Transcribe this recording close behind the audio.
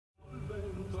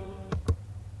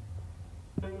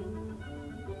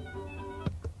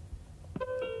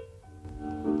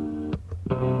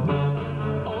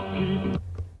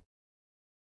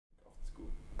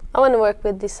want to work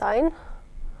with design,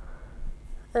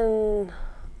 and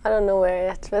I don't know where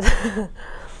yet, but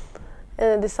in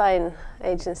a design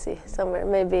agency somewhere.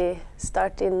 Maybe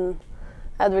start in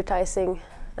advertising,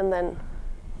 and then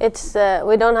it's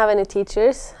we don't have any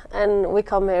teachers, and we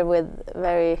come here with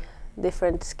very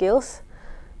different skills.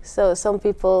 So some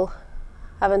people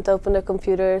haven't opened a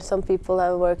computer, some people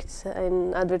have worked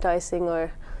in advertising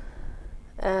or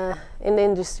in the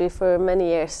industry for many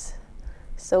years.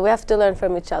 So we have to learn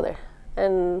from each other.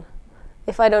 And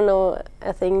if I don't know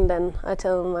a thing, then I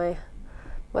tell my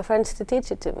friends to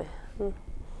teach it to me.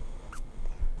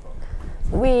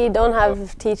 We don't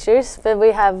have teachers, but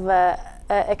we have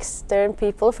external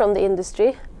people from the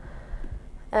industry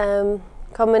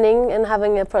coming in and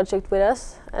having a project with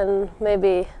us, and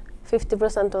maybe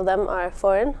 50% of them are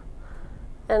foreign.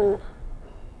 And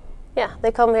yeah,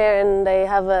 they come here and they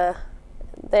have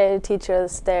they teach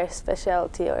us their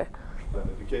specialty or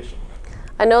education.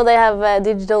 I know they have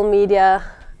digital media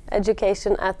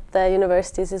education at the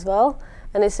universities as well,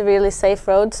 and it's a really safe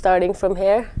road starting from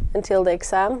here until the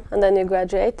exam, and then you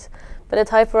graduate. But at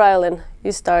Hyper Island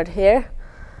you start here,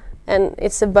 and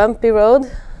it's a bumpy road,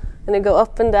 and you go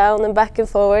up and down and back and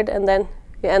forward, and then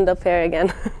you end up here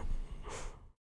again.